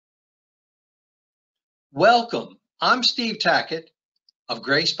Welcome. I'm Steve Tackett of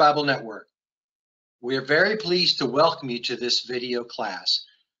Grace Bible Network. We are very pleased to welcome you to this video class.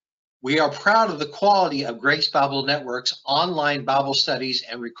 We are proud of the quality of Grace Bible Network's online Bible studies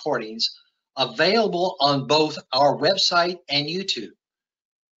and recordings available on both our website and YouTube.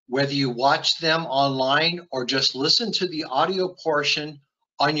 Whether you watch them online or just listen to the audio portion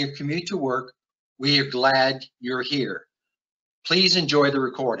on your commute to work, we are glad you're here. Please enjoy the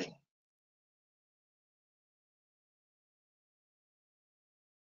recording.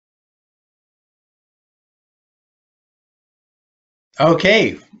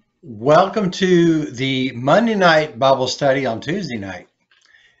 Okay, welcome to the Monday night Bible study on Tuesday night.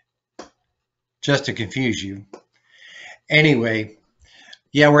 Just to confuse you. Anyway,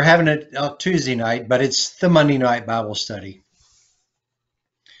 yeah, we're having it on Tuesday night, but it's the Monday night Bible study.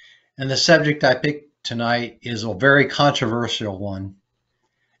 And the subject I picked tonight is a very controversial one.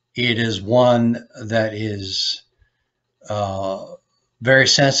 It is one that is very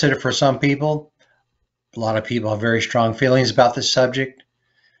sensitive for some people. A lot of people have very strong feelings about this subject.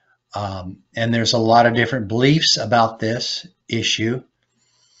 And there's a lot of different beliefs about this issue.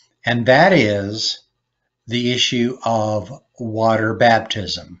 And that is the issue of water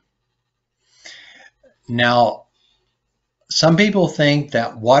baptism. Now, some people think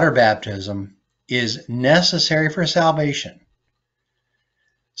that water baptism is necessary for salvation.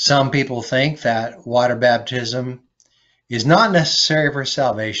 Some people think that water baptism is not necessary for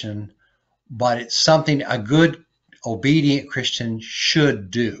salvation, but it's something a good, obedient Christian should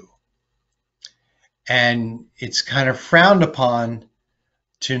do. And it's kind of frowned upon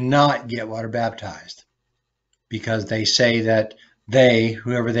to not get water baptized, because they say that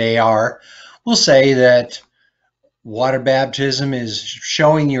whoever they are, will say that water baptism is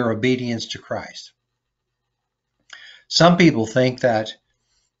showing your obedience to Christ. Some people think that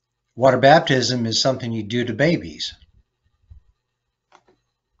water baptism is something you do to babies.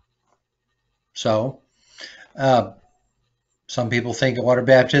 So, some people think water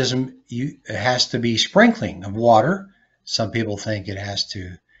baptism it has to be sprinkling of water. Some people think it has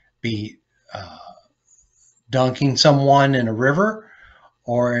to be dunking someone in a river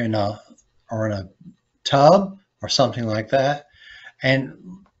or in a tub or something like that.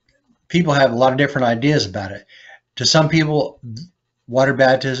 And people have a lot of different ideas about it. To some people, water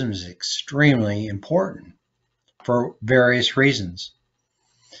baptism is extremely important for various reasons.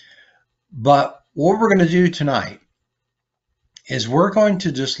 But what we're going to do tonight is we're going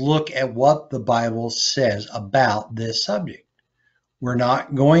to just look at what the Bible says about this subject. We're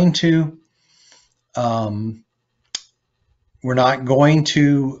not going to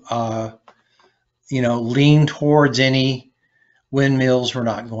lean towards any windmills. We're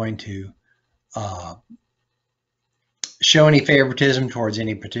not going to show any favoritism towards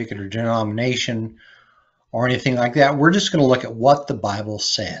any particular denomination or anything like that. We're just going to look at what the Bible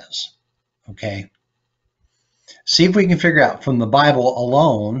says. Okay? See if we can figure out from the Bible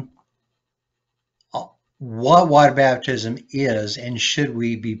alone what water baptism is and should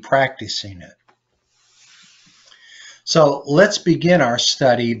we be practicing it. So let's begin our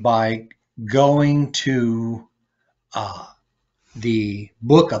study by going to the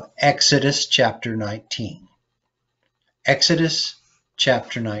book of Exodus chapter 19. Exodus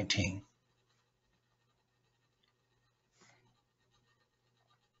chapter 19.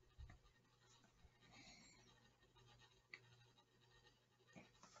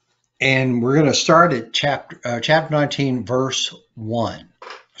 And we're going to start at chapter 19, verse 1.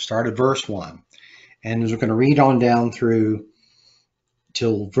 Start at verse 1. And we're going to read on down through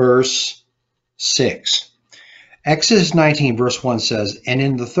till verse 6. Exodus 19, verse 1 says, "And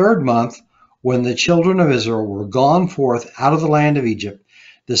in the third month, when the children of Israel were gone forth out of the land of Egypt,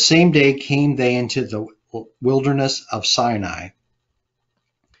 the same day came they into the wilderness of Sinai.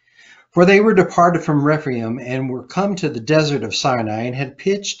 For they were departed from Rephaim, and were come to the desert of Sinai, and had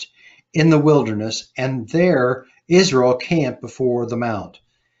pitched in the wilderness, and there Israel camped before the mount.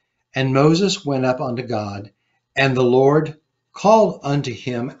 And Moses went up unto God, and the Lord called unto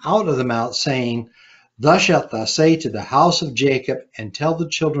him out of the mount, saying, Thus shalt thou say to the house of Jacob, and tell the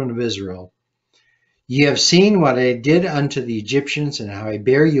children of Israel, Ye have seen what I did unto the Egyptians, and how I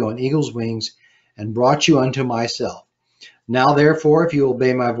bare you on eagle's wings, and brought you unto myself. Now therefore, if you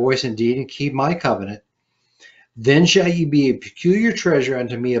obey my voice indeed, and keep my covenant, then shall ye be a peculiar treasure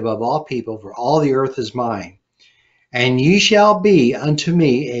unto me above all people, for all the earth is mine. And ye shall be unto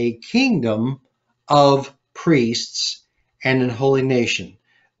me a kingdom of priests and an holy nation.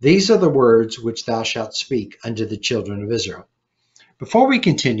 These are the words which thou shalt speak unto the children of Israel." Before we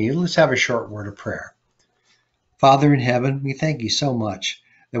continue, let's have a short word of prayer. Father in heaven, we thank you so much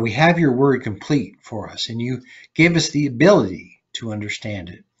that we have your word complete for us, and you give us the ability to understand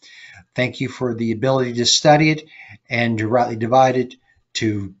it. Thank you for the ability to study it and to rightly divide it,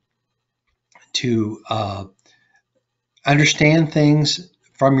 to understand things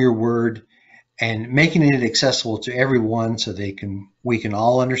from your word and making it accessible to everyone so we can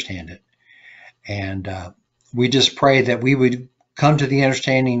all understand it. And we just pray that we would come to the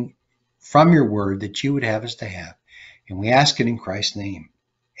understanding from your word that you would have us to have. And we ask it in Christ's name.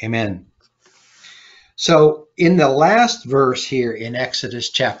 Amen. So in the last verse here in Exodus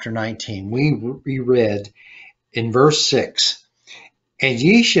chapter 19, we read in verse 6, "And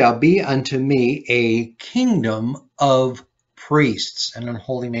ye shall be unto me a kingdom of priests and an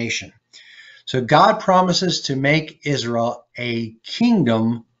holy nation." So God promises to make Israel a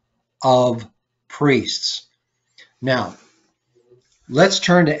kingdom of priests. Now, let's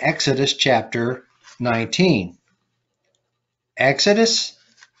turn to Exodus chapter 19. Exodus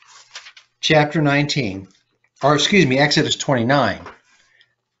chapter 19, or excuse me, Exodus 29.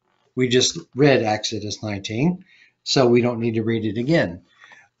 We just read Exodus 19, so we don't need to read it again.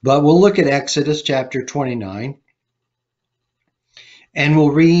 But we'll look at Exodus chapter 29, and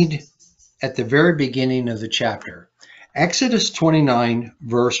we'll read at the very beginning of the chapter. Exodus 29,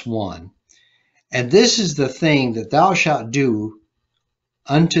 verse 1. "And this is the thing that thou shalt do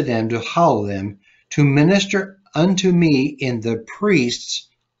unto them to hallow them, to minister unto me in the priest's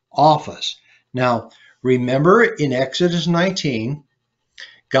office." Now, remember in Exodus 19,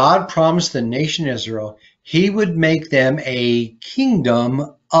 God promised the nation Israel he would make them a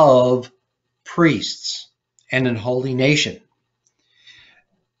kingdom of priests and an holy nation.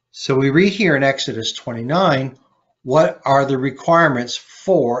 So we read here in Exodus 29, what are the requirements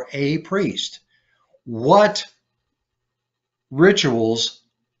for a priest? What rituals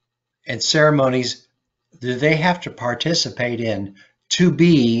and ceremonies do they have to participate in to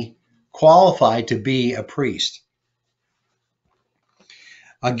be qualified to be a priest?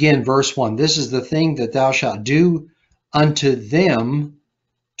 Again, verse 1, "This is the thing that thou shalt do unto them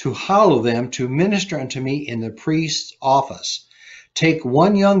to hallow them, to minister unto me in the priest's office. Take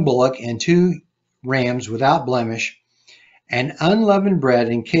one young bullock and 2 rams without blemish, and unleavened bread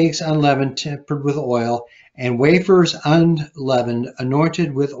and cakes unleavened, tempered with oil, and wafers unleavened,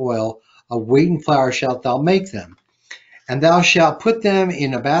 anointed with oil of wheaten flour shalt thou make them. And thou shalt put them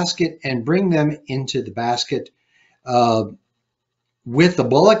in a basket and bring them into the basket with the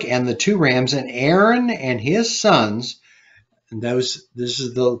bullock and the 2 rams, and Aaron and his sons," and this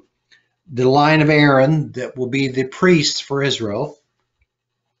is the line of Aaron that will be the priests for Israel,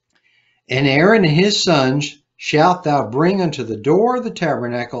 "and Aaron and his sons shalt thou bring unto the door of the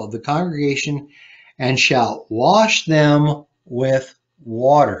tabernacle of the congregation, and shalt wash them with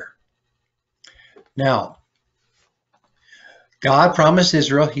water." Now, God promised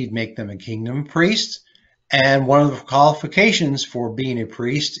Israel he'd make them a kingdom of priests, and one of the qualifications for being a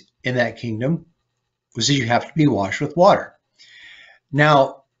priest in that kingdom was that you have to be washed with water.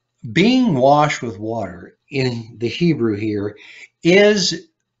 Now, being washed with water in the Hebrew here is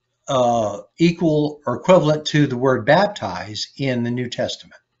equal or equivalent to the word baptize in the New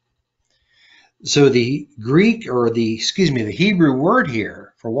Testament. So the Greek, or the Hebrew word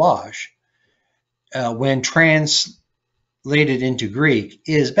here for wash, when translated into Greek,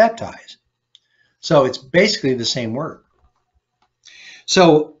 is baptize. So it's basically the same word.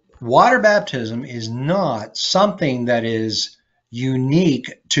 So water baptism is not something that is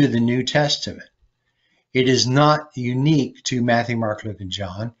unique to the New Testament. It is not unique to Matthew, Mark, Luke, and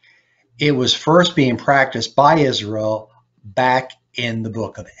John. It was first being practiced by Israel back in the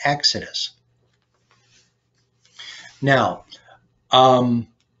book of Exodus. Now,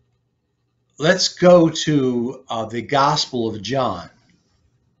 let's go to the Gospel of John.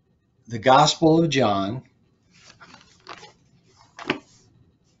 The Gospel of John.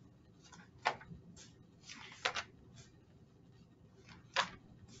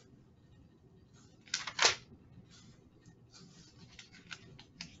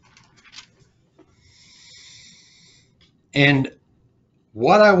 And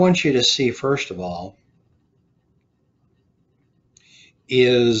what I want you to see, first of all,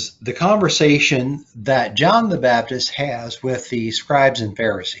 is the conversation that John the Baptist has with the scribes and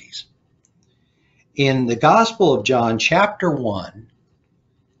Pharisees. In the Gospel of John, chapter 1,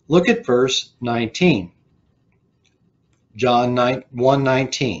 look at verse 19. John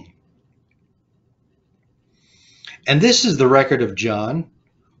 1:19. "And this is the record of John,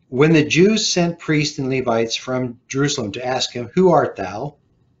 when the Jews sent priests and Levites from Jerusalem to ask him, Who art thou?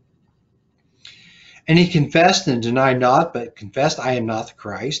 And he confessed and denied not, but confessed, I am not the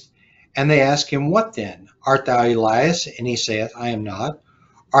Christ. And they asked him, What then? Art thou Elias? And he saith, I am not.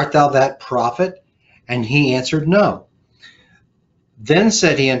 Art thou that prophet? And he answered, No. Then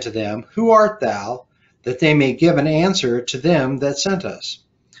said he unto them, Who art thou? That they may give an answer to them that sent us.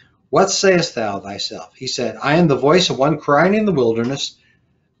 What sayest thou thyself? He said, I am the voice of one crying in the wilderness,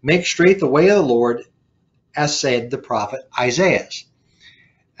 Make straight the way of the Lord, as said the prophet Isaiah.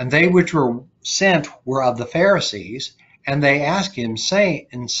 And they which were sent were of the Pharisees, and they asked him,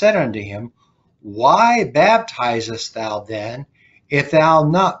 and said unto him, Why baptizest thou then, if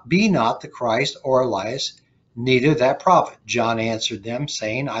thou be not the Christ or Elias, neither that prophet? John answered them,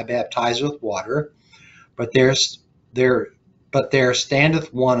 saying, I baptize with water, but there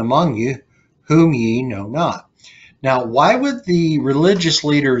standeth one among you whom ye know not. Now, why would the religious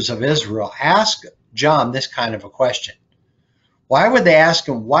leaders of Israel ask John this kind of a question? Why would they ask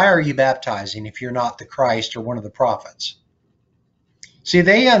him, why are you baptizing if you're not the Christ or one of the prophets? See,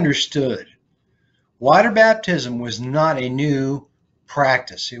 they understood water baptism was not a new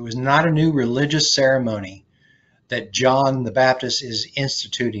practice. It was not a new religious ceremony that John the Baptist is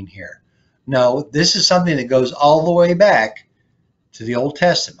instituting here. No, this is something that goes all the way back to the Old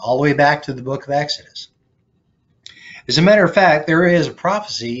Testament, all the way back to the book of Exodus. As a matter of fact, there is a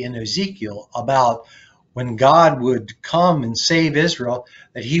prophecy in Ezekiel about when God would come and save Israel,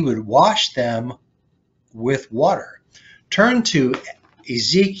 that he would wash them with water. Turn to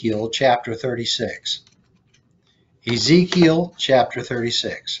Ezekiel chapter 36. Ezekiel chapter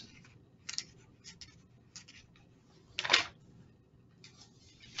 36.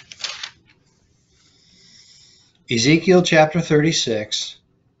 Ezekiel chapter 36.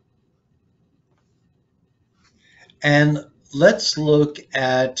 And let's look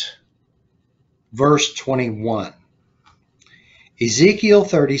at verse 21. Ezekiel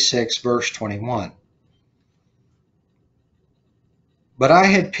 36, verse 21. But I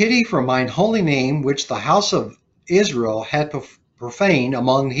had pity for mine holy name, which the house of Israel had profaned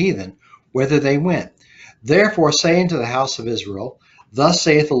among the heathen, whither they went. Therefore say unto the house of Israel, Thus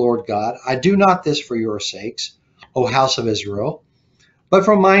saith the Lord God, I do not this for your sakes, O house of Israel, but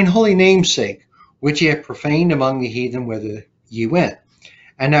for mine holy name's sake, which ye have profaned among the heathen, whither ye went.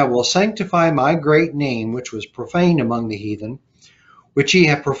 And I will sanctify my great name, which was profaned among the heathen, which ye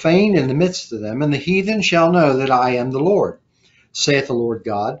have profaned in the midst of them, and the heathen shall know that I am the Lord, saith the Lord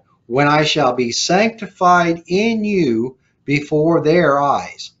God, when I shall be sanctified in you before their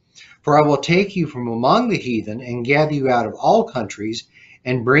eyes. For I will take you from among the heathen, and gather you out of all countries,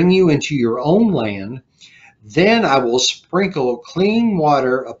 and bring you into your own land. Then I will sprinkle clean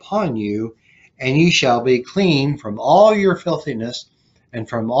water upon you, and ye shall be clean from all your filthiness and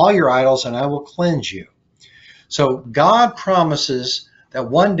from all your idols, and I will cleanse you. So God promises that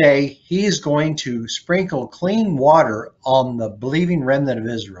one day he is going to sprinkle clean water on the believing remnant of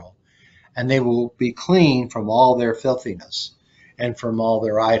Israel, and they will be clean from all their filthiness and from all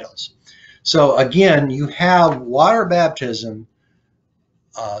their idols. So again, you have water baptism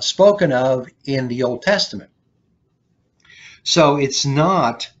spoken of in the Old Testament. So it's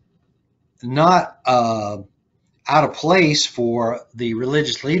not out of place for the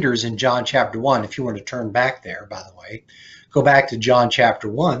religious leaders in John chapter 1. If you want to turn back there, by the way, go back to John chapter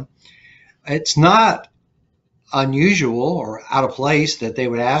 1. It's not unusual or out of place that they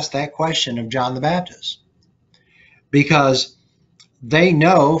would ask that question of John the Baptist, because they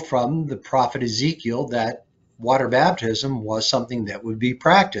know from the prophet Ezekiel that water baptism was something that would be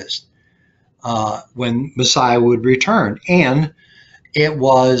practiced when Messiah would return. And it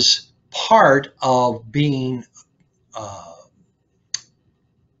was part of being,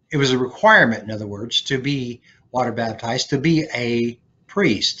 it was a requirement, in other words, to be water baptized, to be a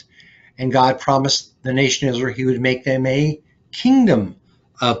priest. And God promised the nation of Israel he would make them a kingdom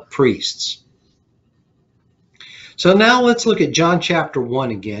of priests. So now let's look at John chapter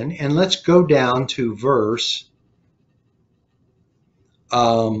 1 again, and let's go down to verse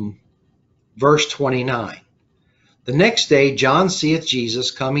 29. The next day John seeth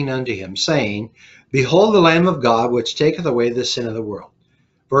Jesus coming unto him, saying, Behold the Lamb of God, which taketh away the sin of the world.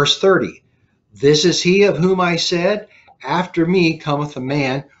 Verse 30. This is he of whom I said, After me cometh a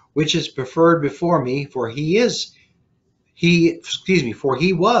man which is preferred before me, for he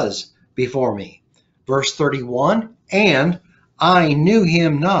was before me. Verse 31. And I knew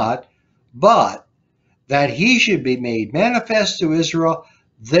him not, but that he should be made manifest to Israel.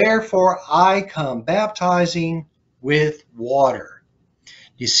 Therefore I come baptizing with water.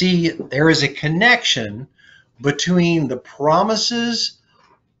 You see, there is a connection between the promises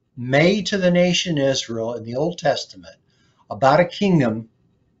made to the nation Israel in the Old Testament about a kingdom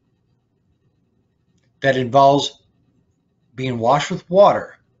that involves being washed with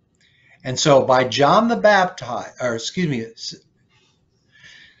water. And so by John the Baptist,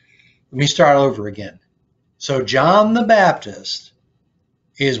 Let me start over again. So John the Baptist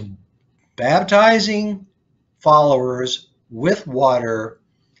is baptizing followers with water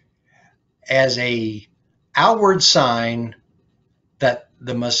as a outward sign that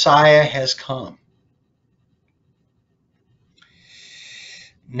the Messiah has come.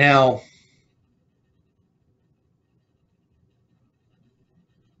 Now,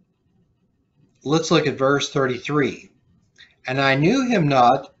 let's look at verse 33. And I knew him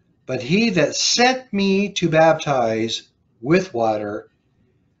not, but he that sent me to baptize with water,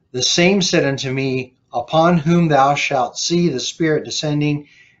 the same said unto me, upon whom thou shalt see the Spirit descending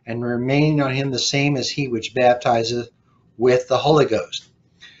and remaining on him, the same as he which baptizeth with the Holy Ghost.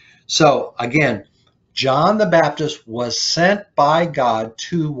 So again, John the Baptist was sent by God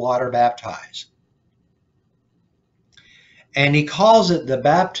to water baptize. And he calls it the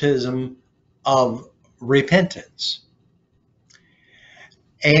baptism of repentance.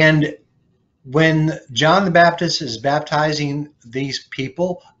 And when John the Baptist is baptizing these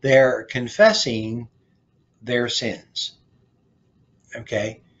people, they're confessing their sins.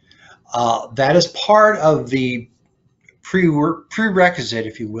 Okay? That is part of the prerequisite,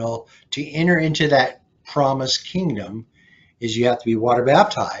 if you will, to enter into that promised kingdom, is you have to be water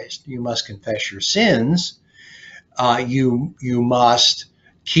baptized. You must confess your sins. You must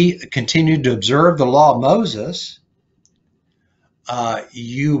continue to observe the law of Moses.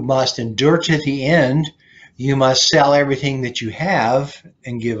 You must endure to the end. You must sell everything that you have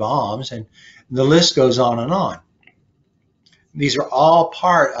and give alms, and the list goes on and on. These are all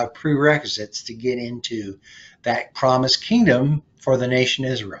part of prerequisites to get into that promised kingdom for the nation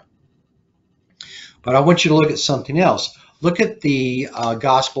Israel. But I want you to look at something else. Look at the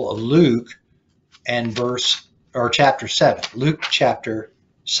Gospel of Luke and chapter 7. Luke chapter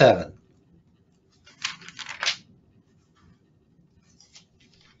 7.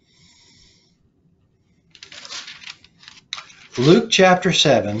 Luke chapter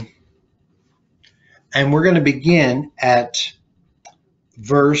 7, and we're going to begin at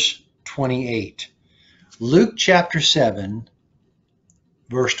verse 28. Luke chapter 7,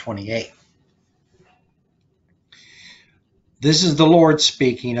 verse 28. This is the Lord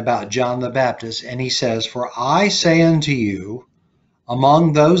speaking about John the Baptist, and he says, For I say unto you,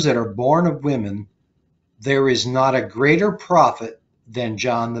 among those that are born of women, there is not a greater prophet than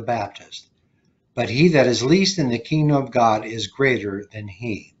John the Baptist. But he that is least in the kingdom of God is greater than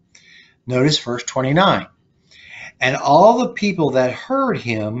he. Notice verse 29. And all the people that heard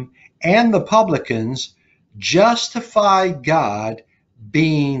him and the publicans justified God,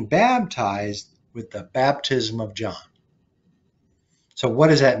 being baptized with the baptism of John. So what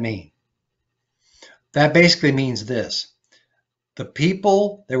does that mean? That basically means this.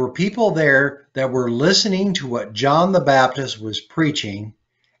 There were people there that were listening to what John the Baptist was preaching,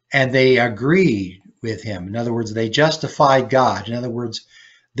 and they agreed with him. In other words, they justified God. In other words,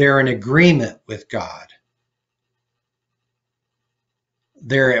 they're in agreement with God.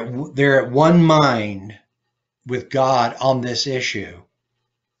 They're at one mind with God on this issue.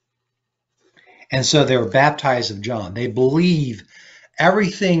 And so they were baptized of John. They believe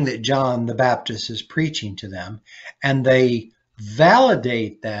everything that John the Baptist is preaching to them, and they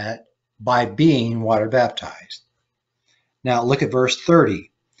validate that by being water baptized. Now look at verse 30.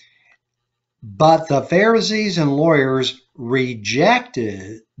 But the Pharisees and lawyers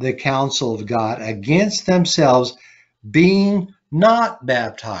rejected the counsel of God against themselves, being not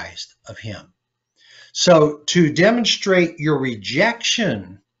baptized of him. So to demonstrate your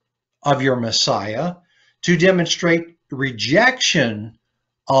rejection of your Messiah, to demonstrate rejection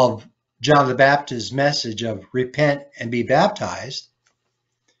of John the Baptist's message of repent and be baptized,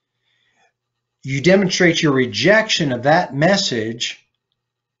 you demonstrate your rejection of that message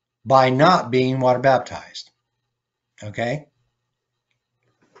by not being water baptized. Okay?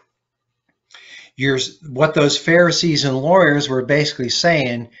 What those Pharisees and lawyers were basically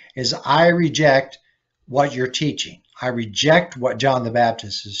saying is, I reject what you're teaching. I reject what John the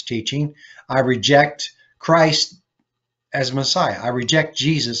Baptist is teaching. I reject Christ as Messiah. I reject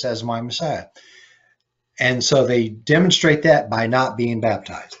Jesus as my Messiah. And so they demonstrate that by not being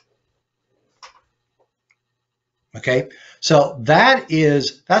baptized. Okay? So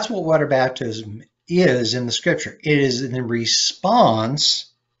that's what water baptism is in the scripture. It is in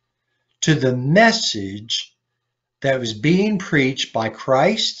response to the message that was being preached by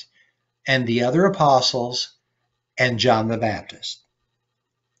Christ and the other apostles and John the Baptist.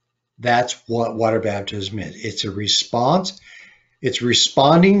 That's what water baptism is. It's a response. It's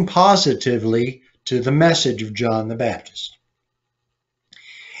responding positively to the message of John the Baptist.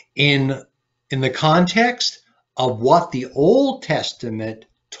 In the context of what the Old Testament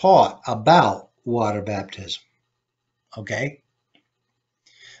taught about water baptism. Okay?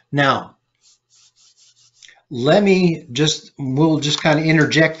 Now, we'll just kind of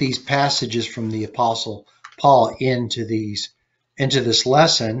interject these passages from the Apostle Paul into this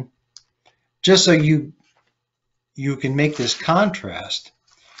lesson, just so you can make this contrast.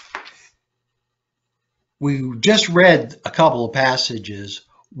 We just read a couple of passages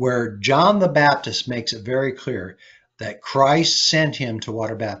where John the Baptist makes it very clear that Christ sent him to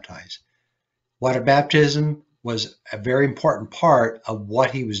water baptize. Water baptism was a very important part of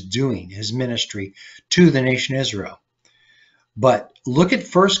what he was doing, his ministry to the nation Israel. But look at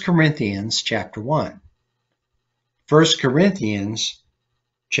 1 Corinthians chapter 1. 1 Corinthians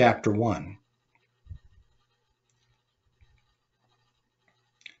chapter 1.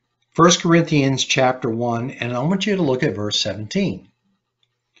 1 Corinthians chapter 1, and I want you to look at verse 17.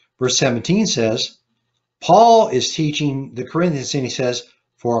 Verse 17 says, Paul is teaching the Corinthians, and he says,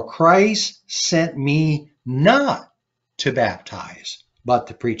 for Christ sent me not to baptize, but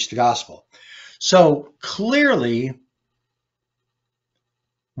to preach the gospel. So clearly,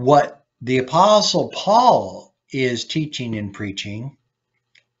 what the Apostle Paul is teaching and preaching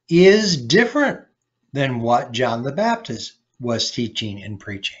is different than what John the Baptist was teaching and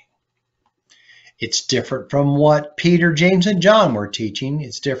preaching. It's different from what Peter, James, and John were teaching.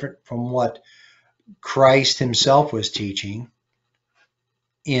 It's different from what Christ himself was teaching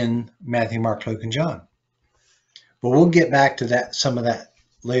in Matthew, Mark, Luke, and John. But we'll get back to that, some of that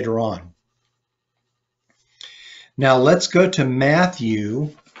later on. Now let's go to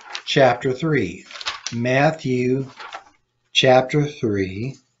Matthew chapter 3. Matthew chapter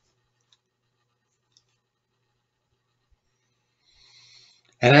 3.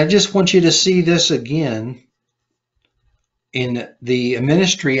 And I just want you to see this again in the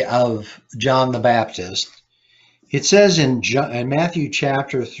ministry of John the Baptist. It says in Matthew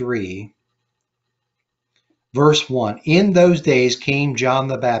chapter 3, verse 1, in those days came John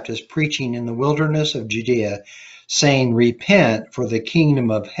the Baptist preaching in the wilderness of Judea, saying, repent, for the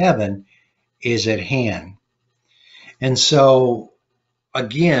kingdom of heaven is at hand. And so,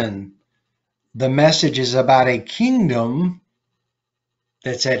 again, the message is about a kingdom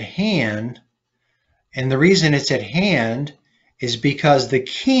that's at hand. And the reason it's at hand is because the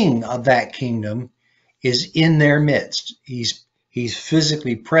king of that kingdom is in their midst. He's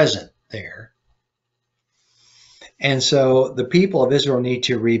physically present there. And so the people of Israel need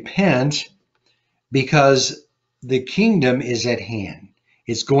to repent because the kingdom is at hand.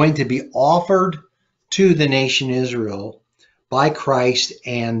 It's going to be offered to the nation Israel by Christ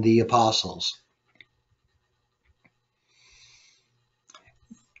and the apostles.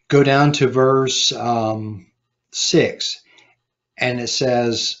 Go down to verse 6, and it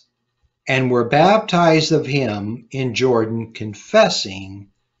says, and were baptized of him in Jordan, confessing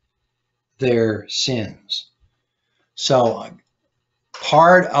their sins. So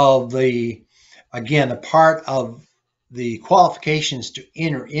part of the qualifications to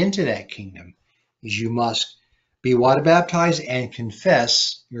enter into that kingdom is you must be water baptized and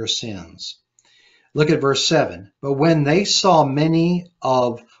confess your sins. Look at verse 7. But when he saw many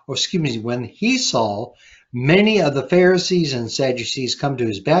of the Pharisees and Sadducees come to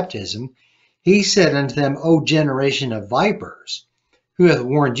his baptism, he said unto them, O generation of vipers, who hath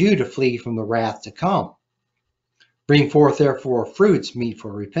warned you to flee from the wrath to come? Bring forth therefore fruits meet for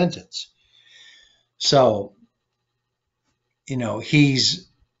repentance. So, he's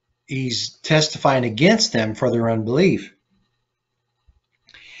testifying against them for their unbelief.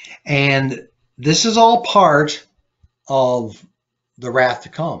 And this is all part of the wrath to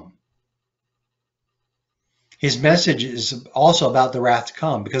come. His message is also about the wrath to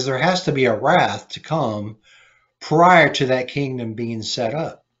come, because there has to be a wrath to come prior to that kingdom being set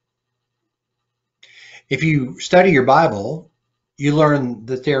up. If you study your Bible, you learn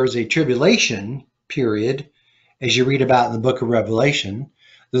that there is a tribulation period, as you read about in the book of Revelation.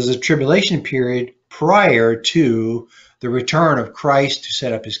 There's a tribulation period prior to the return of Christ to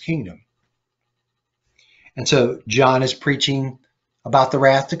set up his kingdom. And so John is preaching about the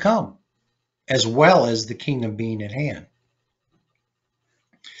wrath to come, as well as the kingdom being at hand.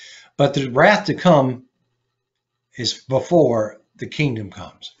 But the wrath to come is before the kingdom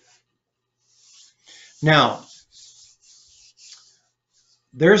comes. Now,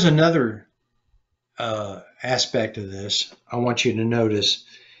 there's another aspect of this I want you to notice.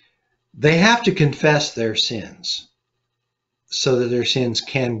 They have to confess their sins so that their sins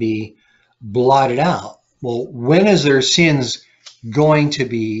can be blotted out. Well, when is their sins going to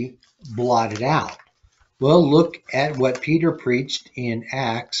be blotted out? Well, look at what Peter preached in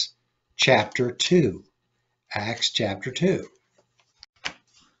Acts chapter 2. Acts chapter 2.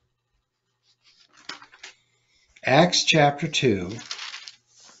 Acts chapter 2,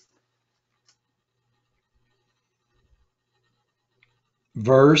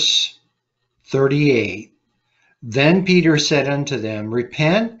 verse 38. Then Peter said unto them,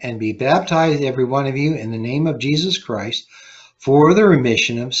 Repent and be baptized every one of you in the name of Jesus Christ for the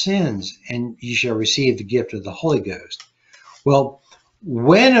remission of sins, and ye shall receive the gift of the Holy Ghost. Well,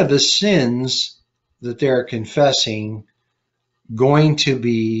 when are the sins that they're confessing going to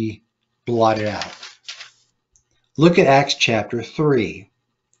be blotted out? Look at Acts chapter 3.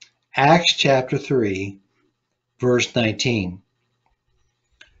 Acts chapter 3, verse 19.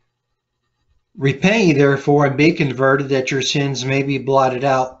 Repent ye therefore and be converted, that your sins may be blotted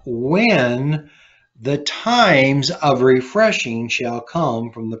out, when the times of refreshing shall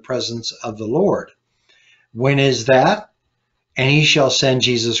come from the presence of the Lord. When is that? And he shall send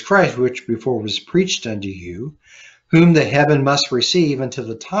Jesus Christ, which before was preached unto you, whom the heaven must receive until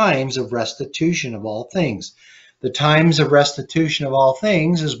the times of restitution of all things. The times of restitution of all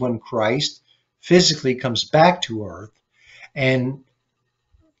things is when Christ physically comes back to earth and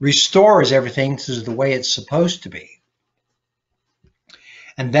restores everything to the way it's supposed to be.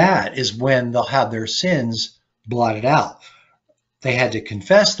 And that is when they'll have their sins blotted out. They had to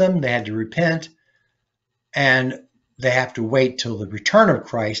confess them, they had to repent, and they have to wait till the return of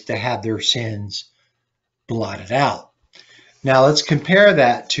Christ to have their sins blotted out. Now let's compare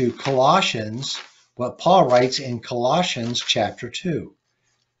that to Colossians, what Paul writes in Colossians chapter 2.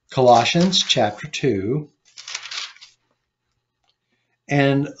 Colossians chapter 2.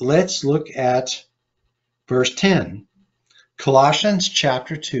 And let's look at verse 10. Colossians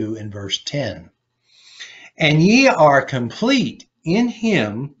chapter 2 and verse 10. And ye are complete in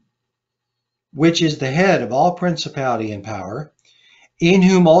him, which is the head of all principality and power, in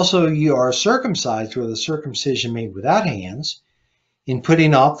whom also ye are circumcised with a circumcision made without hands, in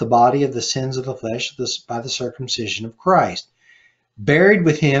putting off the body of the sins of the flesh by the circumcision of Christ, buried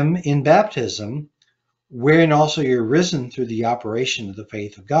with him in baptism, wherein also you're risen through the operation of the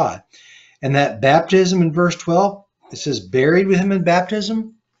faith of God. And that baptism in verse 12, it says buried with him in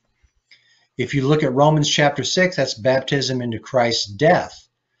baptism. If you look at Romans chapter 6, that's baptism into Christ's death,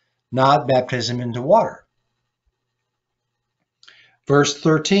 not baptism into water. Verse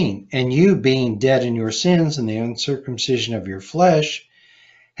 13, and you being dead in your sins and the uncircumcision of your flesh,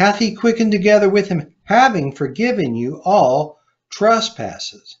 hath he quickened together with him, having forgiven you all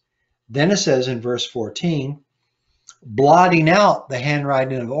trespasses. Then it says in verse 14, blotting out the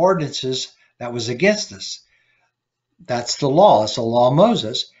handwriting of ordinances that was against us. That's the law. It's the law of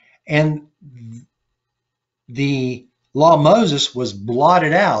Moses. And the law of Moses was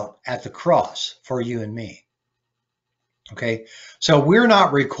blotted out at the cross for you and me. Okay, so we're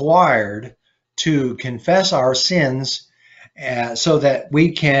not required to confess our sins so that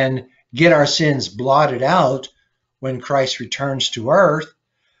we can get our sins blotted out when Christ returns to earth.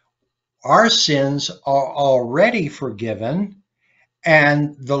 Our sins are already forgiven,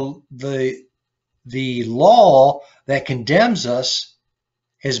 and the law that condemns us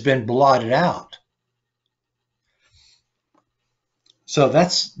has been blotted out. So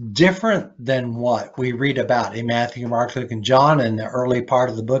that's different than what we read about in Matthew, Mark, Luke, and John in the early part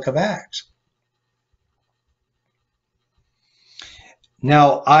of the book of Acts.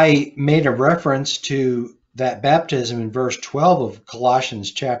 Now, I made a reference to that baptism in verse 12 of Colossians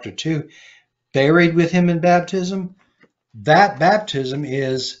chapter 2, buried with him in baptism. That baptism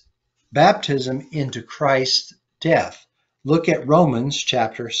is baptism into Christ's death. Look at Romans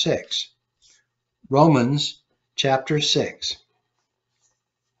chapter 6. Romans chapter 6.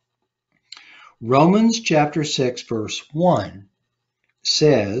 Romans chapter 6 verse 1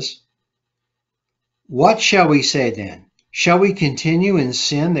 says, what shall we say then? Shall we continue in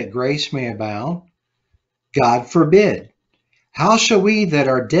sin that grace may abound? God forbid. How shall we that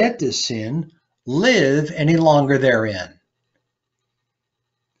are dead to sin live any longer therein?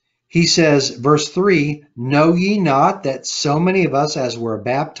 He says, verse 3, know ye not that so many of us as were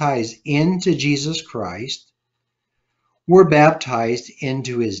baptized into Jesus Christ were baptized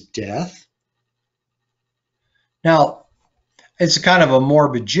into his death? Now, it's kind of a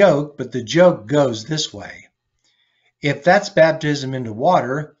morbid joke, but the joke goes this way. If that's baptism into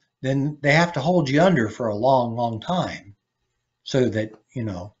water, then they have to hold you under for a long, long time so that,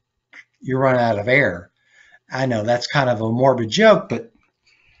 you run out of air. I know that's kind of a morbid joke, but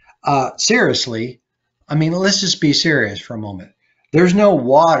seriously, let's just be serious for a moment. There's no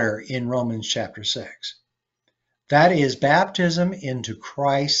water in Romans chapter 6. That is baptism into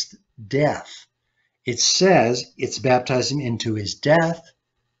Christ's death. It says it's baptism into his death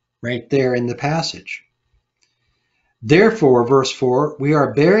right there in the passage. Therefore, verse 4, we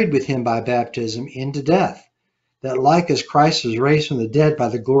are buried with him by baptism into death, that like as Christ was raised from the dead by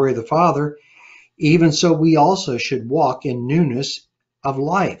the glory of the Father, even so we also should walk in newness of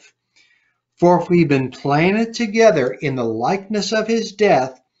life. For if we've been planted together in the likeness of his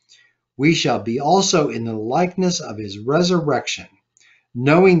death, we shall be also in the likeness of his resurrection,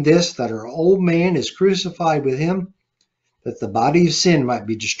 knowing this, that our old man is crucified with him, that the body of sin might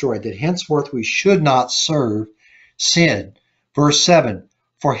be destroyed, that henceforth we should not serve sin. Verse 7,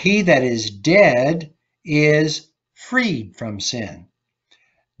 for he that is dead is freed from sin.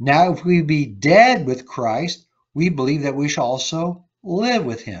 Now if we be dead with Christ, we believe that we shall also live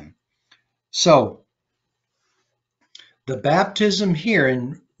with him. So the baptism here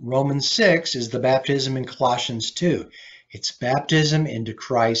in Romans 6 is the baptism in Colossians 2. It's baptism into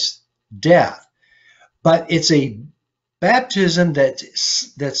Christ's death. But it's a baptism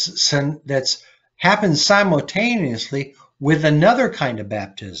that's happens simultaneously with another kind of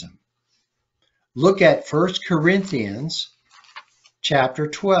baptism. Look at 1 Corinthians chapter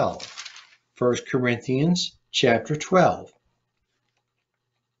 12. 1 Corinthians chapter 12.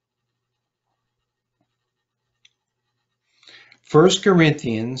 First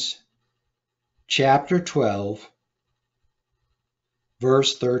Corinthians chapter 12,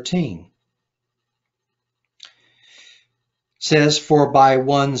 verse 13 says, for by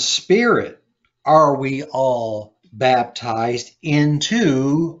one Spirit are we all baptized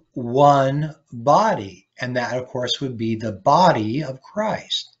into one body. And that, of course, would be the body of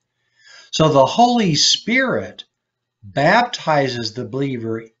Christ. So the Holy Spirit baptizes the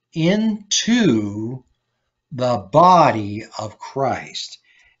believer into the body of Christ.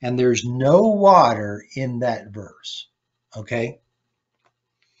 And there's no water in that verse. Okay?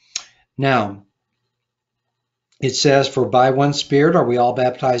 Now, it says, for by one Spirit are we all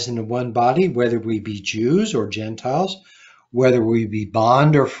baptized into one body, whether we be Jews or Gentiles, whether we be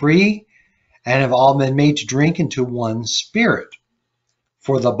bond or free, and have all been made to drink into one Spirit.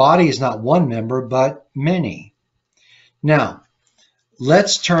 For the body is not one member, but many. Now,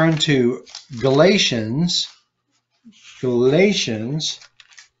 let's turn to Galatians,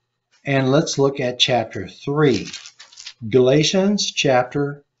 and let's look at chapter 3. Galatians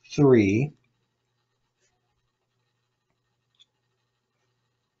chapter 3.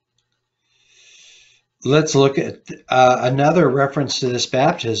 Let's look at another reference to this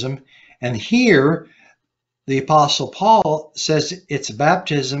baptism. And here, the Apostle Paul says it's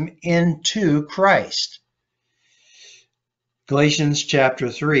baptism into Christ. Galatians chapter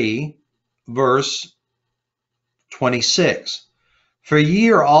 3, verse 26. For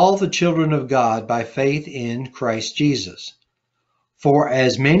ye are all the children of God by faith in Christ Jesus. For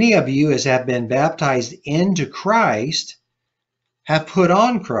as many of you as have been baptized into Christ have put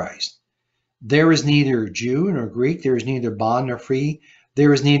on Christ. There is neither Jew nor Greek, there is neither bond nor free,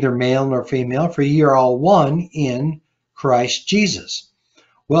 there is neither male nor female, for ye are all one in Christ Jesus.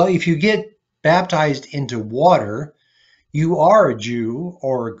 Well, if you get baptized into water, you are a Jew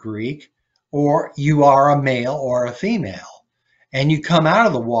or a Greek, or you are a male or a female, and you come out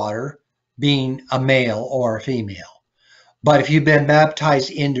of the water being a male or a female. But if you've been baptized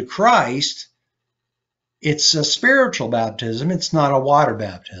into Christ, it's a spiritual baptism. It's not a water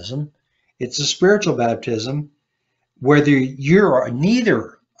baptism. It's a spiritual baptism, whether you're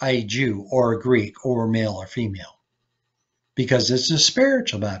neither a Jew or a Greek or male or female, because it's a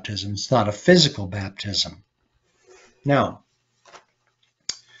spiritual baptism. It's not a physical baptism. Now,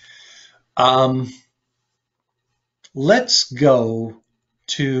 let's go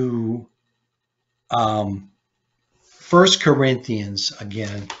to 1 Corinthians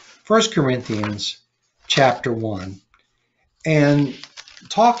again. 1 Corinthians chapter 1. And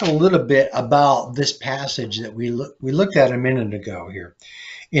talk a little bit about this passage that we looked at a minute ago here.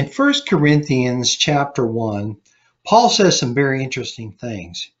 In 1 Corinthians chapter 1, Paul says some very interesting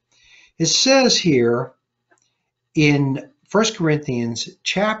things. It says here in 1 Corinthians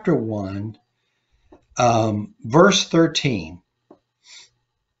chapter 1, verse 13,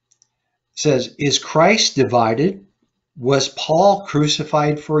 says, is Christ divided? Was Paul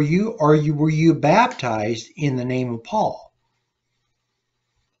crucified for you, or were you baptized in the name of Paul?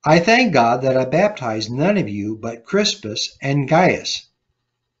 I thank God that I baptized none of you but Crispus and Gaius,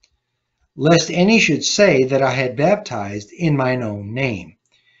 lest any should say that I had baptized in mine own name.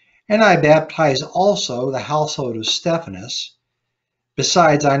 And I baptized also the household of Stephanas.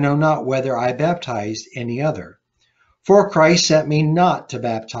 Besides, I know not whether I baptized any other. For Christ sent me not to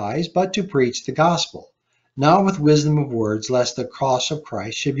baptize, but to preach the gospel, not with wisdom of words, lest the cross of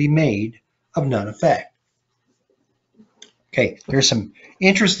Christ should be made of none effect. Okay, there's some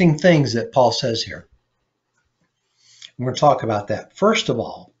interesting things that Paul says here. I'm going to talk about that. First of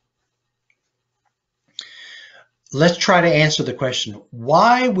all, let's try to answer the question,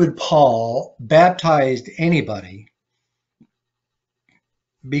 why would Paul baptize anybody?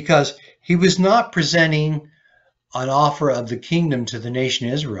 Because he was not presenting an offer of the kingdom to the nation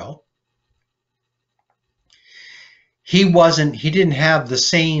Israel. He didn't have the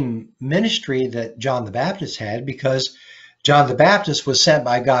same ministry that John the Baptist had, because John the Baptist was sent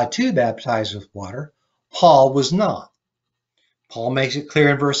by God to baptize with water. Paul was not. Paul makes it clear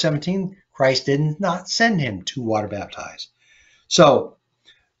in verse 17, Christ did not send him to water baptize. So,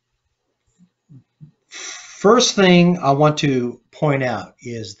 first thing I want to point out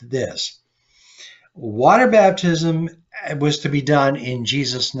is this. Water baptism was to be done in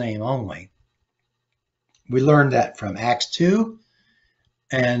Jesus' name only. We learned that from Acts 2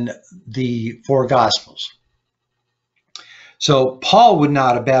 and the 4 Gospels. So Paul would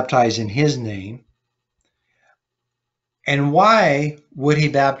not have baptized in his name. And why would he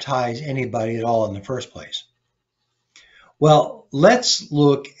baptize anybody at all in the first place? Well, let's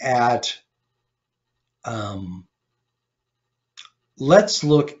look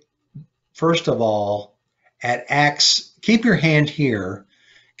first of all at Acts. Keep your hand here.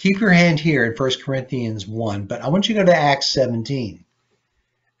 Keep your hand here in 1 Corinthians 1, but I want you to go to Acts 17.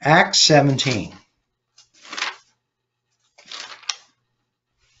 Acts 17.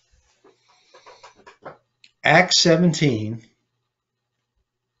 Acts 17,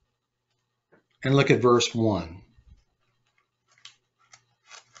 and look at verse 1.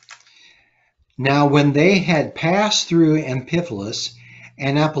 Now when they had passed through Amphipolis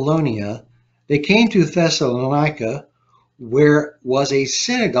and Apollonia, they came to Thessalonica, where was a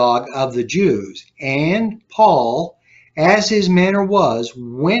synagogue of the Jews. And Paul, as his manner was,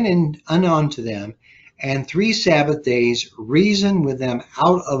 went in unto them, and 3 Sabbath days reasoned with them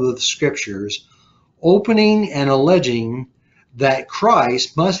out of the Scriptures, opening and alleging that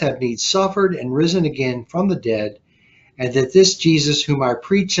Christ must have needs suffered and risen again from the dead, and that this Jesus whom I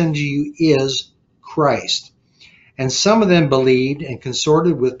preach unto you is Christ. And some of them believed and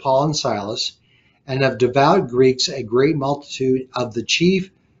consorted with Paul and Silas, and of devout Greeks a great multitude, of the chief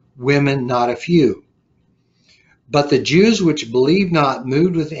women not a few. But the Jews which believed not,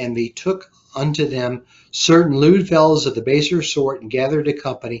 moved with envy, took unto them certain lewd fellows of the baser sort, and gathered a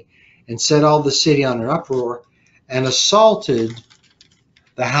company, and set all the city on an uproar, and assaulted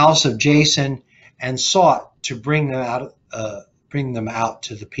the house of Jason, and sought to bring them out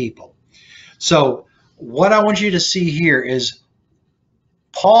to the people. So what I want you to see here is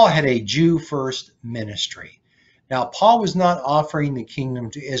Paul had a Jew first ministry. Now, Paul was not offering the kingdom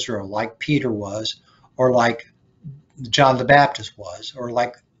to Israel like Peter was, or like John the Baptist was, or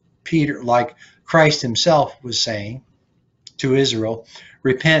like Christ himself was saying to Israel,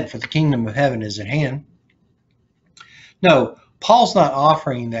 repent, for the kingdom of heaven is at hand. No, Paul's not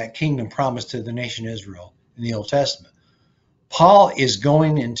offering that kingdom promised to the nation Israel in the Old Testament. Paul is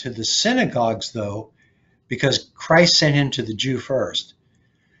going into the synagogues, though, because Christ sent him to the Jew first.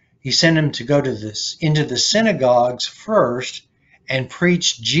 He sent him to go into the synagogues first and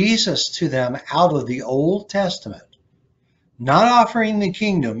preach Jesus to them out of the Old Testament, not offering the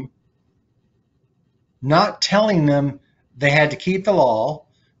kingdom, not telling them they had to keep the law,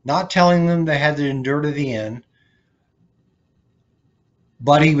 not telling them they had to endure to the end,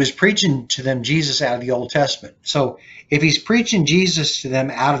 but he was preaching to them Jesus out of the Old Testament. So if he's preaching Jesus to them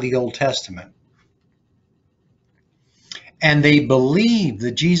out of the Old Testament, and they believe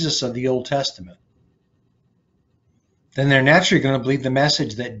the Jesus of the Old Testament, then they're naturally going to believe the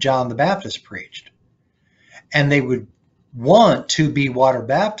message that John the Baptist preached. And they would want to be water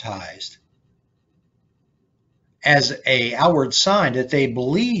baptized as an outward sign that they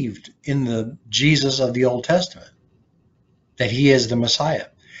believed in the Jesus of the Old Testament, that he is the Messiah.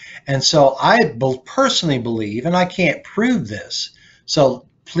 And so I personally believe, and I can't prove this, so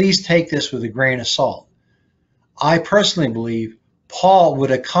please take this with a grain of salt. I personally believe Paul would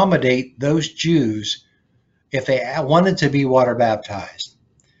accommodate those Jews if they wanted to be water baptized.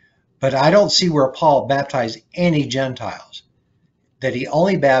 But I don't see where Paul baptized any Gentiles, that he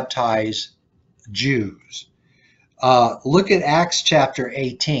only baptized Jews. Look at Acts chapter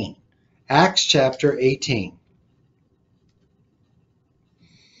 18. Acts chapter 18.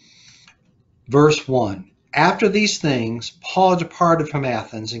 Verse 1. After these things, Paul departed from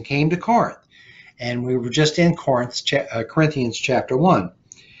Athens and came to Corinth. And we were just in Corinthians chapter 1.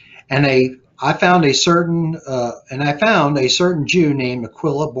 And I found a certain Jew named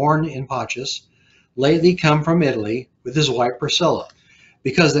Aquila, born in Pontus, lately come from Italy, with his wife Priscilla,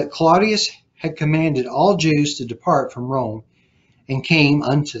 because that Claudius had commanded all Jews to depart from Rome, and came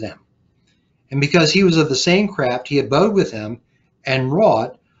unto them. And because he was of the same craft, he abode with them, and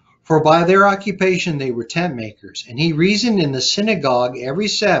wrought, For by their occupation they were tent makers. And he reasoned in the synagogue every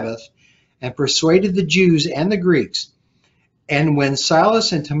Sabbath, and persuaded the Jews and the Greeks. And when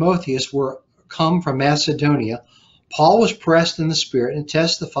Silas and Timotheus were come from Macedonia, Paul was pressed in the Spirit and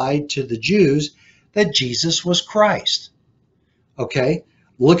testified to the Jews that Jesus was Christ. Okay,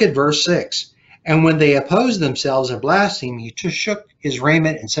 look at verse 6. And when they opposed themselves and blasphemed, he shook his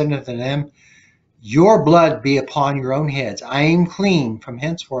raiment and said unto them, Your blood be upon your own heads. I am clean. From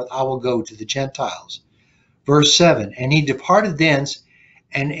henceforth I will go to the Gentiles. Verse 7. And he departed thence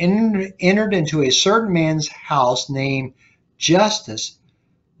and entered into a certain man's house named Justus,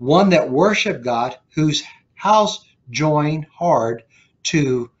 one that worshipped God, whose house joined hard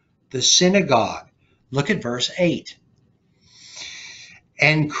to the synagogue. Look at verse 8.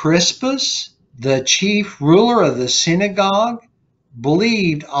 And Crispus, the chief ruler of the synagogue,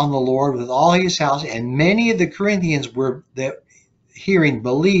 believed on the Lord with all his house, and many of the Corinthians were that hearing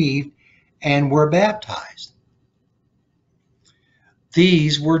believed and were baptized.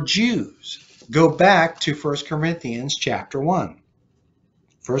 These were Jews. Go back to 1 Corinthians chapter 1.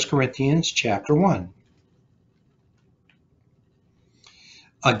 1 Corinthians chapter 1.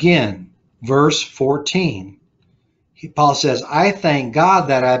 Again, verse 14. Paul says, I thank God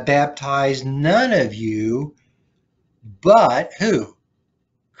that I baptized none of you, but who?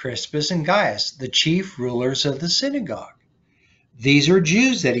 Crispus and Gaius, the chief rulers of the synagogue. These are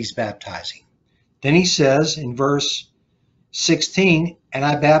Jews that he's baptizing. Then he says in verse 16, and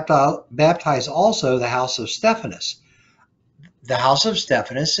I baptize also the house of Stephanas. The house of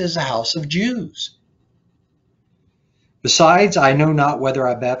Stephanas is a house of Jews. Besides, I know not whether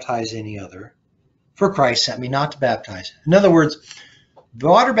I baptize any other, for Christ sent me not to baptize. In other words,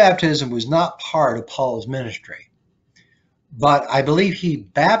 water baptism was not part of Paul's ministry. But I believe he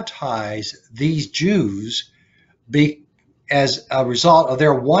baptized these Jews as a result of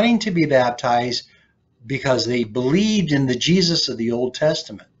their wanting to be baptized because they believed in the Jesus of the Old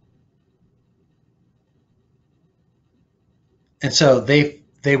Testament. And so they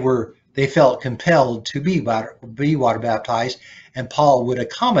felt compelled to be water baptized, and Paul would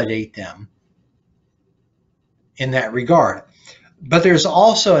accommodate them in that regard. But there's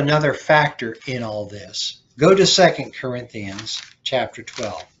also another factor in all this. Go to 2 Corinthians chapter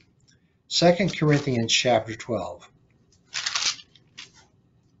 12. 2 Corinthians chapter 12.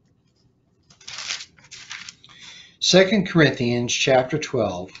 2 Corinthians chapter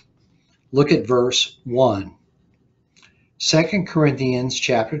 12. Look at verse 1. 2 Corinthians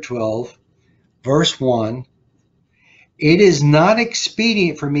chapter 12, verse 1. It is not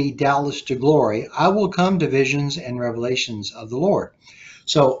expedient for me, doubtless, to glory. I will come to visions and revelations of the Lord.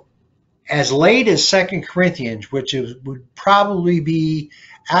 So, as late as 2 Corinthians, which would probably be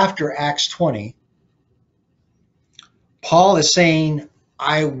after Acts 20, Paul is saying,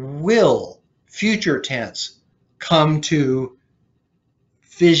 I will, future tense, come to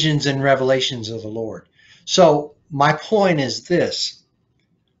visions and revelations of the Lord. So my point is this.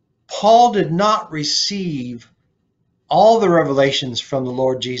 Paul did not receive all the revelations from the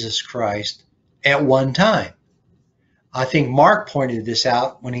Lord Jesus Christ at one time. I think Mark pointed this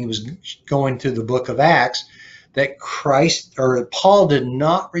out when he was going through the book of Acts, that Paul did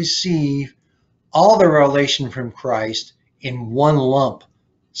not receive all the revelation from Christ in one lump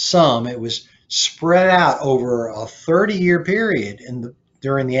sum. It was spread out over a 30-year period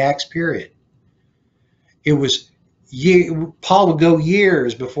during the Acts period. It was Paul would go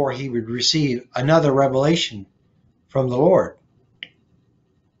years before he would receive another revelation from the Lord.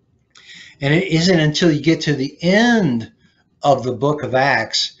 And it isn't until you get to the end of the book of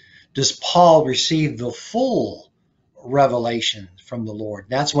Acts does Paul receive the full revelation from the Lord.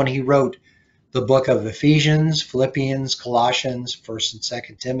 That's when he wrote the book of Ephesians, Philippians, Colossians, 1st and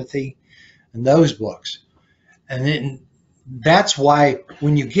 2nd Timothy, and those books. And then that's why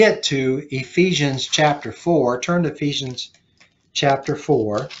when you get to Ephesians chapter 4, turn to Ephesians chapter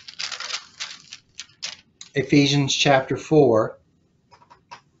 4. Ephesians chapter 4.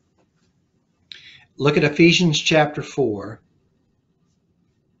 Look at Ephesians chapter 4.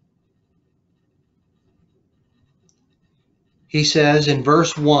 He says in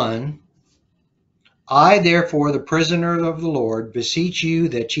verse 1, I, therefore, the prisoner of the Lord, beseech you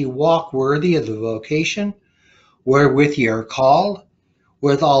that ye walk worthy of the vocation wherewith ye are called,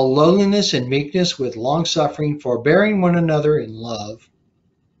 with all lowliness and meekness, with longsuffering, forbearing one another in love,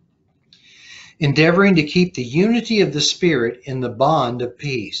 endeavoring to keep the unity of the Spirit in the bond of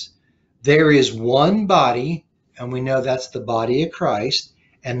peace. There is one body, and we know that's the body of Christ,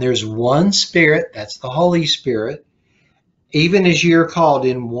 and there's one Spirit, that's the Holy Spirit, even as ye are called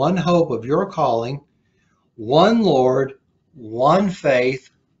in one hope of your calling, one Lord, one faith,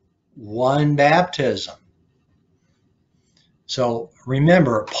 one baptism. So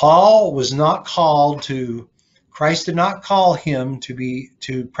remember, Paul was not called to, Christ did not call him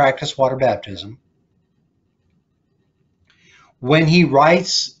to practice water baptism. When he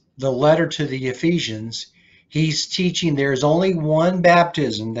writes the letter to the Ephesians, he's teaching there's only one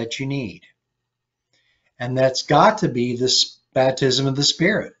baptism that you need. And that's got to be this baptism of the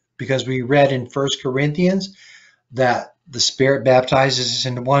Spirit, because we read in 1 Corinthians that the Spirit baptizes us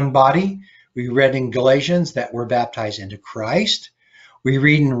into one body. We read in Galatians that we're baptized into Christ. We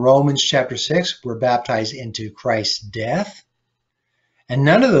read in Romans chapter 6, we're baptized into Christ's death. And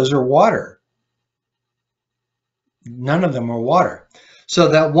none of those are water. None of them are water. So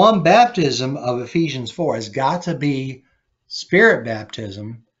that one baptism of Ephesians 4 has got to be Spirit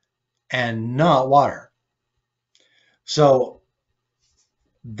baptism and not water. So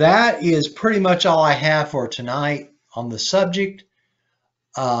that is pretty much all I have for tonight on the subject.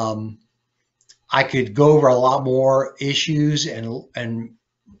 I could go over a lot more issues and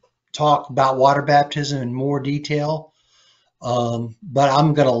talk about water baptism in more detail, but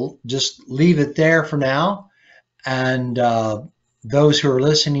I'm going to just leave it there for now. And those who are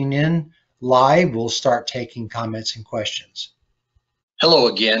listening in live will start taking comments and questions. Hello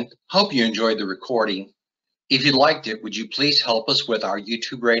again. Hope you enjoyed the recording. If you liked it, would you please help us with our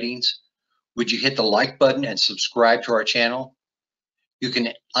YouTube ratings? Would you hit the like button and subscribe to our channel? You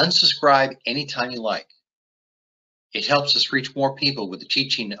can unsubscribe anytime you like. It helps us reach more people with the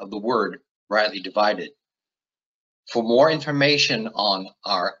teaching of the Word rightly divided. For more information on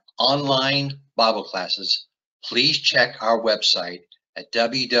our online Bible classes, please check our website at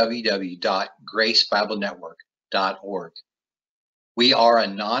www.gracebiblenetwork.org. We are a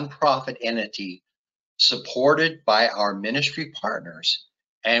nonprofit entity supported by our ministry partners,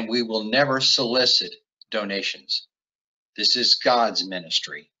 and we will never solicit donations. This is God's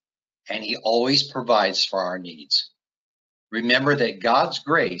ministry, and He always provides for our needs. Remember that God's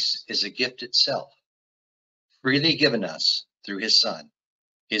grace is a gift itself, freely given us through His Son.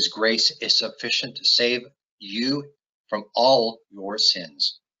 His grace is sufficient to save you from all your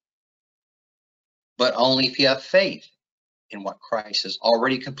sins, but only if you have faith in what Christ has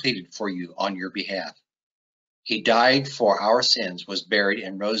already completed for you on your behalf. He died for our sins, was buried,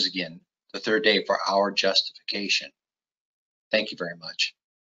 and rose again the third day for our justification. Thank you very much.